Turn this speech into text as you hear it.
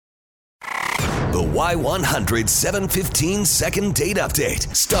The Y100 715 second date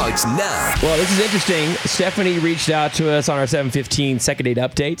update starts now. Well, this is interesting. Stephanie reached out to us on our 715 second date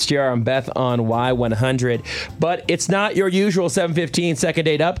updates. JR and Beth on Y100. But it's not your usual 715 second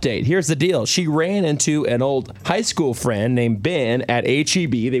date update. Here's the deal. She ran into an old high school friend named Ben at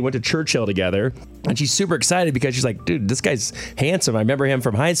HEB. They went to Churchill together. And she's super excited because she's like, dude, this guy's handsome. I remember him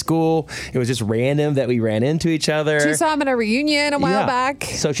from high school. It was just random that we ran into each other. She saw him at a reunion a while back.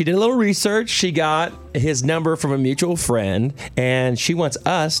 So she did a little research. She got his number from a mutual friend, and she wants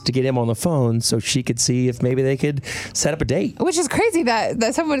us to get him on the phone so she could see if maybe they could set up a date. Which is crazy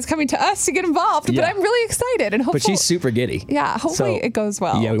that someone is coming to us to get involved. Yeah. But I'm really excited. And hopefully, but she's super giddy. Yeah, hopefully it goes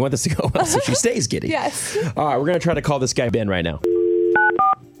well. Yeah, we want this to go well so she stays giddy. Yes. All right, we're going to try to call this guy Ben right now.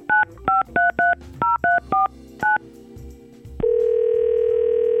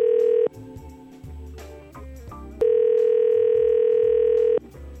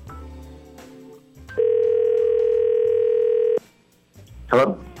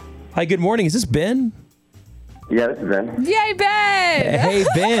 Hello? Hi, good morning. Is this Ben? Yeah, this is Ben. Yay, Ben! Hey,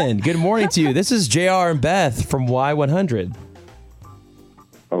 Ben. Good morning to you. This is JR and Beth from Y100.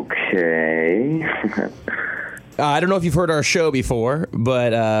 Okay. I don't know if you've heard our show before,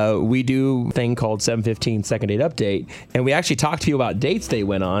 but we do a thing called 715 Second Date Update, and we actually talked to you about dates they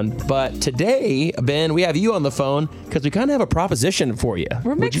went on. But today, Ben, we have you on the phone because we kind of have a proposition for you.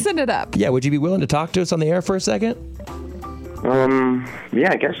 We're mixing it up. Yeah, would you be willing to talk to us on the air for a second? Yeah,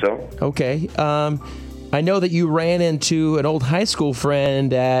 I guess so. Okay. I know that you ran into an old high school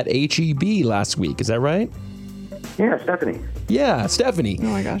friend at HEB last week. Is that right? Yeah, Stephanie. Yeah, Stephanie. Oh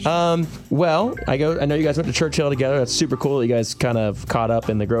my gosh. Well, I know you guys went to Churchill together. That's super cool that you guys kind of caught up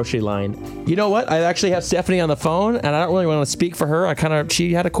in the grocery line. You know what? I actually have Stephanie on the phone, and I don't really want to speak for her.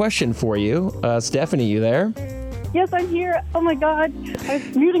 She had a question for you. Stephanie, you there? Yes, I'm here. Oh my God. I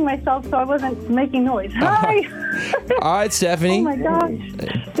was muting myself so I wasn't making noise. Hi. All right, Stephanie. Oh my gosh.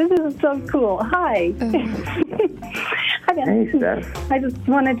 This is so cool. Hi. Hi, Ben. Hey, Steph. I just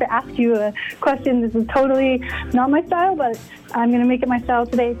wanted to ask you a question. This is totally not my style, but I'm going to make it my style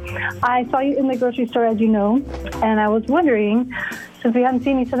today. I saw you in the grocery store, as you know, and I was wondering, since we haven't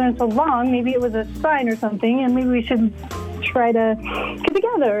seen each other in so long, maybe it was a sign or something, and maybe we should try to get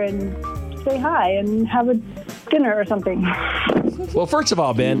together and say hi and have a dinner or something. Well, first of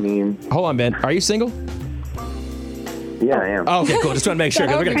all, Ben, hold on, Ben. Are you single? Yeah, I am. Oh, okay, cool. Just want to make sure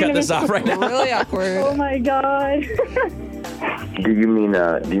because we're going to cut this off right now. Really awkward. Oh my God. Do you mean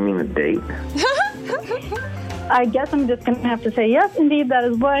a date? I guess I'm just going to have to say yes, indeed. That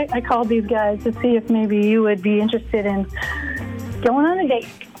is why I called these guys, to see if maybe you would be interested in going on a date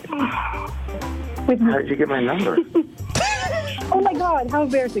with me. How did you get my number? Oh my God, how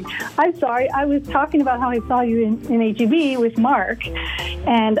embarrassing. I'm sorry. I was talking about how I saw you in HEB with Mark,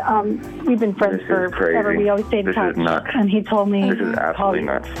 and we've been friends This is forever. crazy. We always stay in This touch. is nuts. And he told me. This is absolutely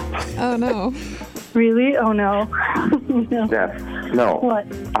nuts. Oh, no. Really? Oh no. No. Steph, no. What?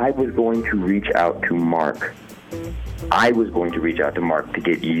 I was going to reach out to Mark. I was going to reach out to Mark to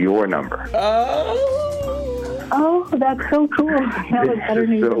get your number. Oh, that's so cool. That was better This is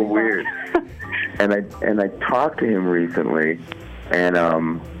news so than I weird. thought. And I talked to him recently, and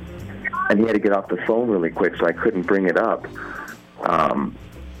he had to get off the phone really quick, so I couldn't bring it up.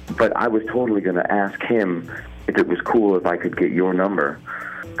 But I was totally going to ask him if it was cool if I could get your number,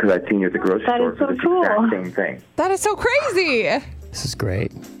 because I'd seen you at the grocery That store is so for this cool. exact same thing. That is so crazy. This is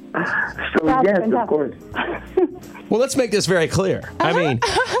great. So That's yes, fantastic. of course. Well, let's make this very clear. I mean,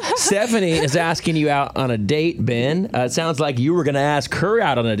 Stephanie is asking you out on a date, Ben. It sounds like you were going to ask her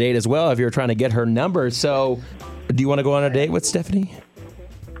out on a date as well if you were trying to get her number. So, do you want to go on a date with Stephanie?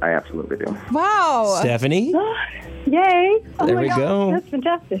 I absolutely do. Wow. Stephanie? Yay. Oh There my we God. go. That's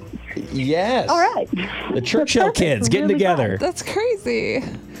fantastic. Yes. All right. The Churchill Perfect. kids getting Really together. That's crazy.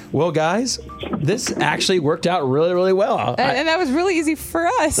 Well, guys, this actually worked out really, really well. And that was really easy for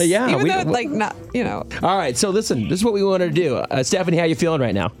us. Yeah, Even we- though, not, All right, so listen, this is what we wanted to do. Stephanie, how you feeling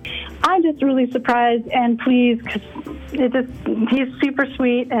right now? I'm just really surprised and pleased because he's super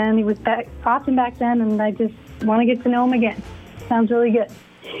sweet and he was awesome back then, and I just want to get to know him again. Sounds really good.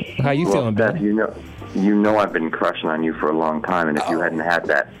 How you feeling, Beth, Ben? you know I've been crushing on you for a long time, and if you hadn't had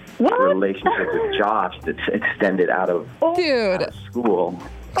that What? relationship with Josh that's extended out of Dude, school,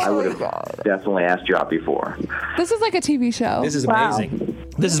 I would have definitely asked you out before. this is like a TV show. This is Wow. amazing.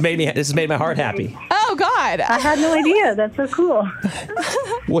 This has made my heart happy. Oh, God. I had no idea. That's so cool.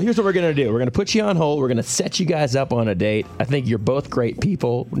 Well, here's what we're going to do. We're going to put you on hold. We're going to set you guys up on a date. I think you're both great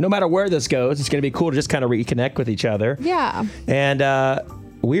people. No matter where this goes, it's going to be cool to just kind of reconnect with each other. Yeah. And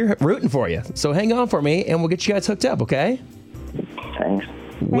we're rooting for you. So hang on for me, and we'll get you guys hooked up, okay? Thanks.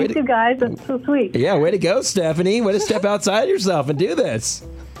 Thank you, guys. That's so sweet. Yeah, way to go, Stephanie. Way to step outside yourself and do this.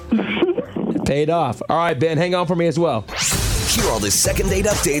 It paid off. All right, Ben, hang on for me as well. Hear all the second date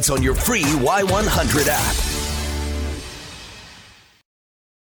updates on your free Y100 app.